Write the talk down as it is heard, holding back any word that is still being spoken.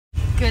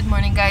Good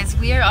morning, guys.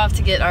 We are off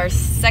to get our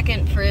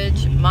second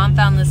fridge. Mom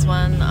found this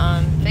one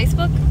on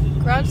Facebook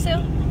garage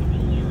sale.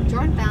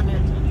 Jordan found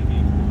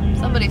it.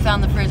 Somebody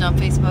found the fridge on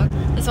Facebook.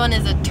 This one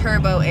is a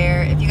turbo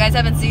air. If you guys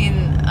haven't seen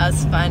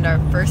us find our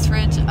first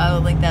fridge, I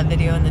will link that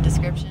video in the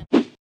description.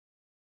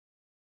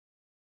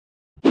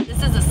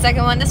 This is the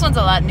second one. This one's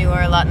a lot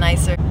newer, a lot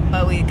nicer,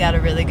 but we got a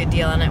really good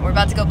deal on it. We're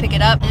about to go pick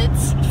it up.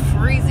 It's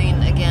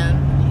freezing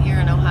again here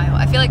in Ohio.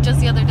 I feel like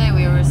just the other day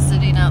we were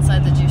sitting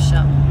outside the juice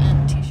shop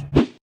in t-shirt.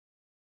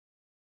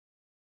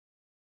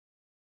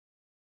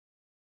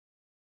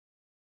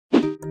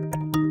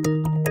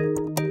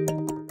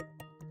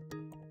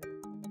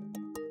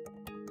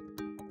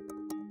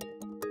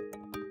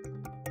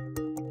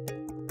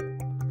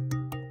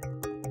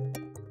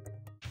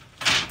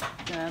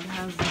 Dad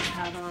has his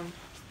hat on.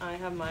 I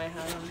have my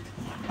hat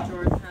on.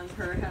 Jordan has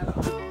her hat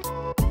on.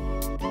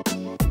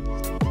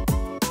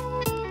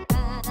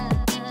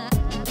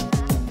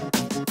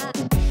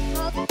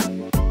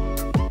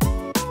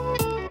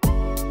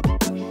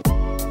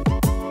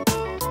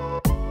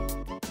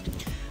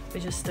 We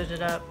just stood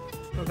it up.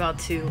 We're about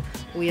to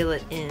wheel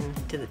it in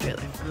to the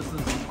trailer. This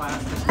is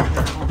plastic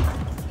material.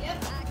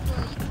 Yep.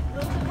 A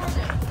little bit more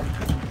there.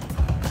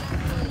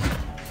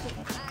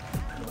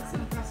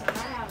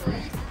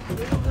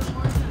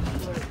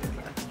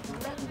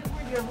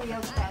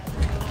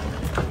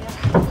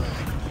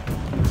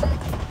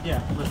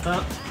 Yeah, lift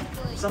up.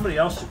 Somebody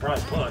else should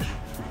probably push.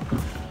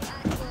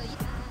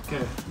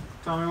 Okay,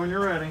 tell me when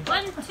you're ready.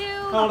 1, 2.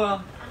 Hold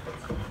on.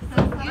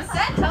 You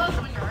said tell us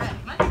when you're ready.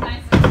 Much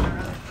nicer than our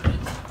other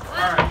fridge.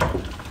 All right.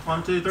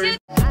 1, 2, 3.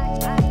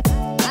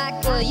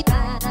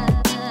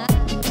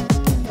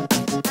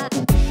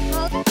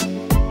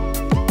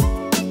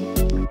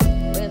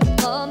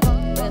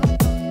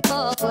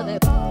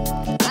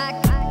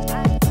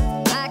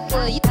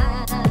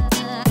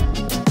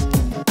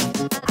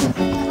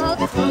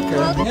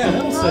 Okay, yeah,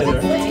 it'll stay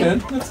there.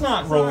 That's good. It's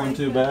not rolling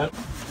too bad.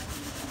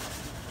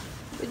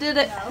 We did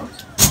it.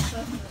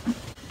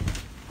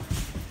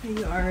 Are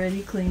you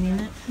already cleaning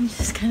it? I'm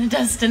just kind of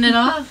dusting it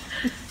off.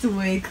 It's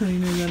way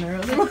cleaner than our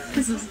other ones.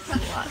 This is a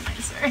lot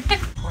nicer.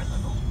 Poor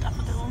little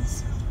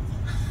daffodils.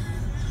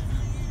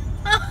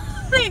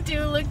 They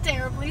do look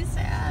terribly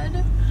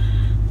sad.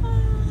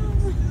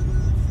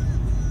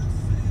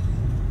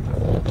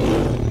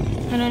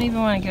 I don't even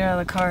want to get out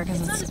of the car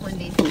because it's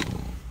windy.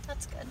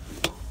 That's good.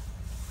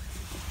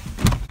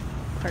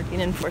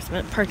 Parking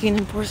enforcement, parking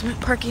enforcement,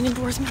 parking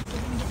enforcement.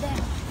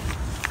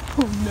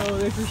 Oh no,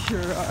 they for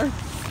sure are.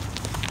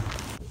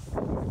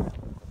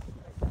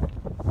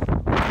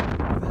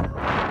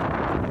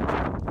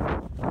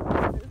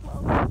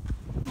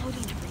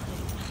 Loading everything.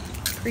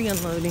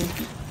 Pre-unloading.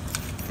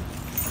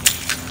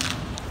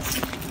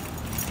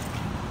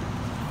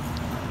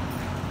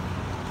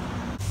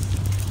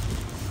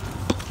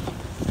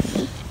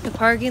 The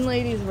parking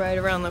lady is right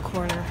around the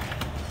corner.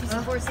 She's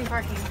enforcing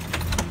parking.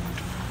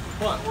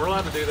 What? We're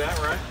allowed to do that,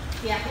 right?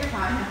 Yeah, you're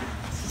fine.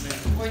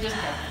 We're just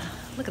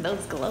look at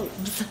those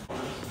globes.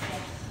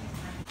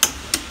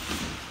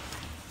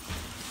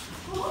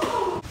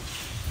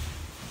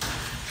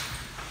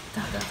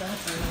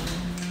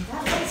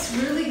 That looks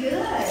really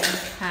good.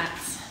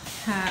 Hats,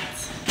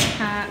 hats,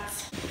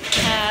 hats,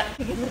 hat.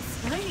 Look at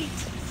this light.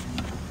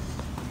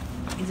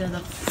 These are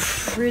the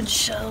fridge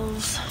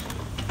shelves.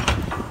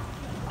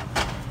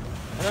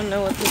 I don't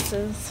know what this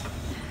is.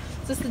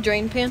 Is this the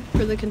drain pan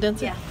for the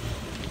condenser? Yeah.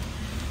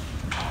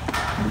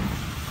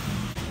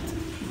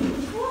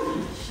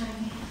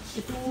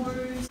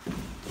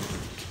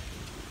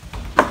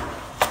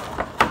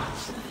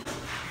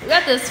 We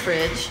got this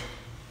fridge.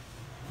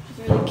 It's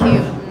really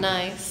cute and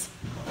nice.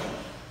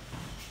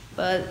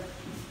 But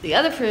the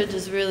other fridge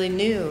is really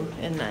new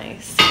and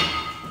nice.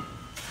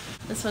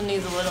 This one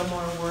needs a little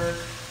more work.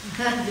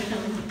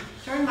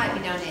 Jordan might be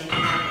donating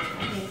that,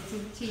 I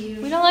think, to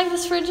you. We don't like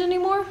this fridge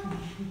anymore?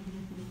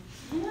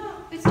 No,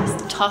 it's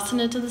Just tossing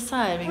it to the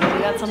side because we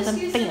got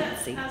something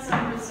fancy. As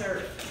a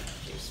reserve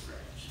juice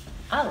fridge.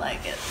 I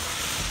like it.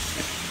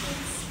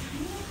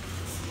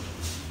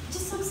 It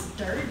just looks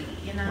dirty,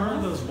 you know? Where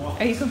are those walls?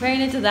 Are you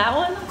comparing it to that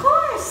one? Of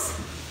course.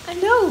 I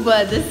know,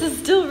 but this is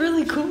still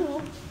really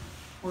cool.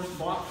 Where's the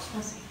box?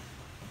 Let's see.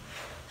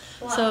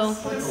 So,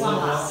 What's the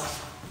box?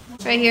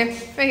 right here,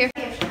 right here.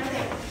 Right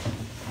there.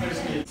 I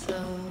just need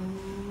So,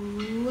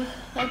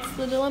 that's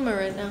the dilemma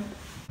right now.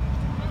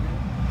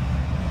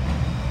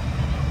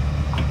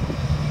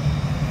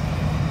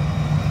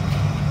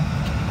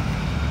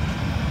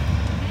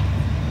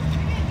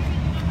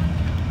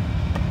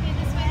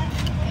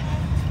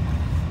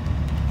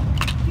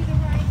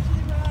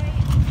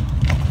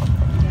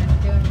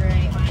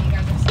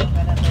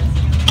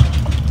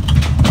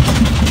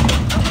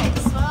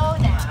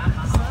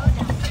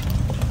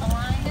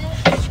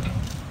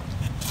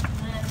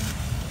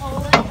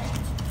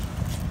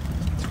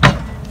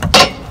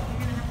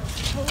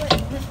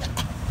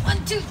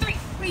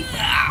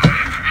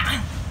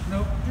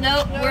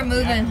 Nope, we're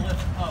moving.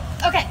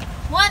 Okay,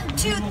 1,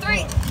 2,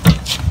 3.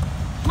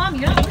 Mom,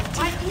 you're not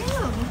lifting. I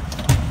am.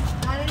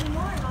 Not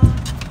anymore, Mom.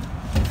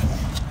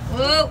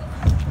 Whoa.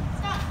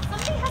 Stop.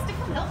 Somebody has to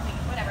come help me.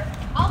 Whatever.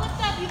 I'll lift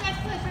up. You guys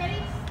push. Ready?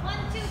 1,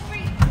 2,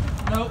 3.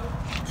 Nope.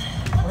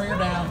 Bring her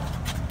down.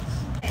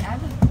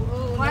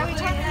 Why are we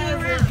taking you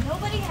around?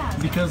 Nobody has.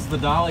 Because the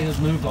dolly has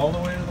moved all the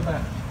way to the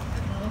back.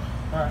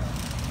 All right.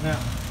 Now,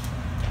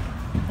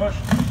 push.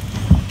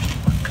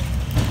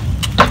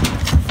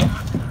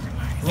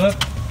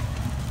 Lift.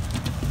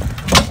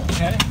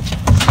 Okay.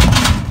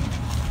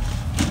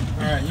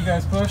 All right, you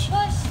guys push.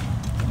 Push.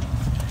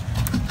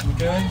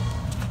 Okay.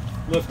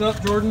 Lift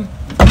up, Jordan.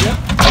 Yep.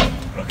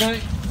 Okay.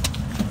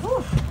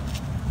 Whew.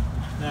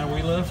 Now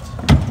we lift.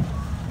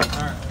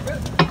 All right.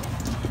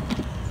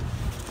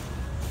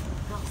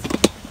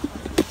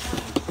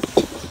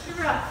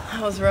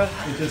 That was rough.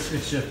 It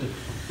shifted.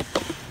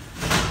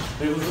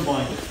 It was the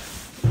blanket.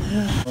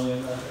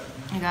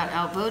 I got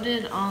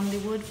outvoted on the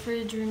wood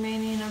fridge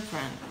remaining up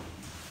front.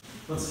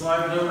 Let's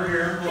slide it over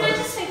here. Can I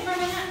just stay for a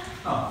minute?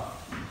 Oh,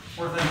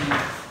 we're thinking.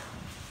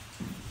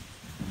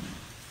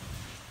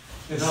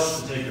 It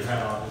helps to take your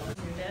hat off.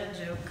 Your dad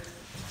joke.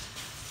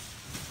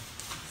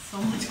 So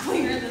much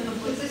cleaner than the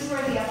wood. Is this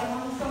where the other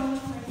one's going?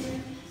 Right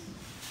here?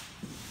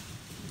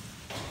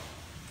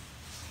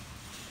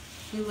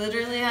 We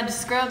literally had to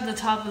scrub the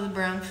top of the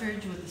brown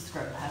fridge with a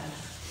scrub pad.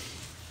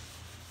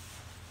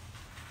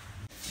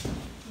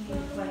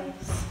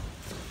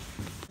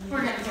 We're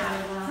gonna go.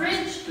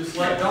 Fridge. Just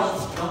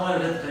don't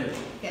let it hit the table.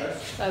 Okay.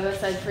 Side by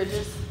side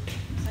fridges.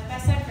 Side by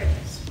side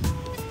fridges.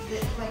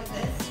 Like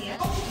this, yeah.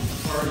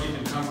 Or you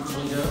can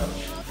comfortably go.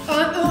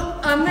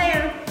 I'm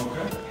there.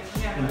 Okay.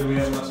 And do we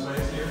have enough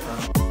space here?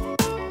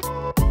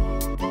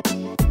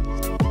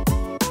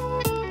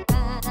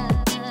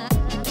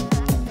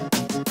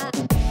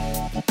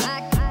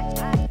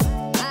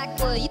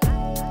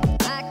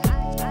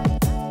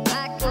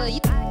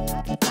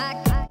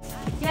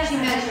 Yeah, she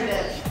measured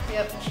it.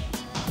 Yep.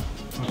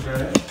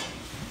 Okay.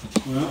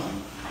 Well,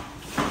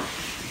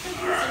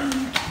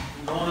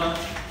 going up.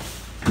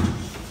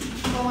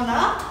 Going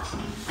up?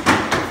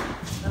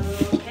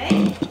 Okay.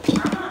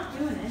 I'm not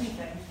doing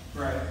anything.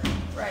 Right.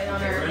 Right on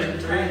Okay, our ready?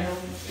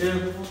 3,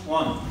 2,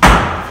 1.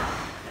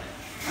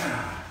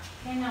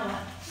 Okay, now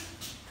what?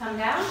 Come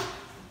down?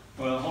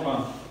 Well, hold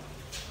on.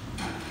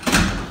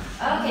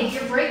 Okay,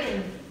 you're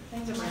breaking.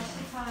 Things are breaking.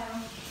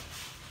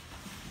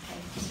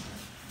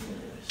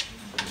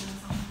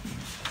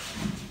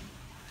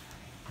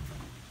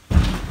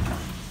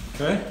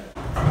 Okay.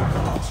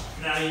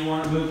 Now you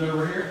want to move it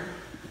over here?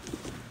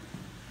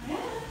 Yeah.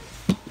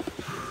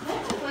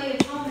 That's the way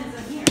it's home is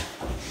in here.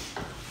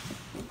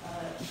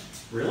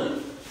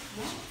 Really?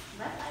 Yeah.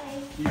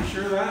 Bye. You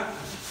sure of that?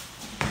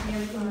 Here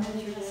we go.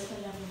 Measure this.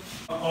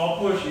 I'll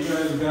push you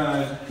guys,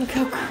 guys. Look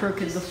how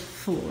crooked the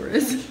floor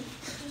is.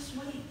 Just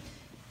wait.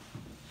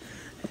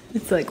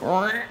 It's like.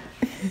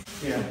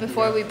 Yeah.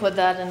 Before we put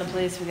that into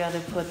place, we gotta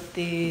put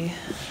the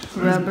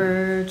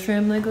rubber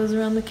trim that goes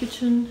around the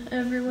kitchen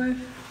everywhere.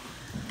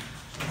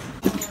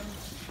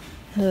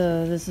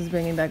 This is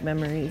bringing back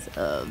memories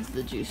of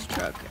the juice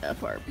truck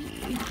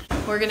FRP.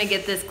 We're gonna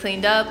get this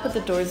cleaned up, put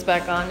the doors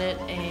back on it,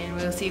 and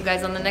we'll see you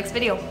guys on the next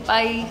video.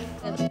 Bye!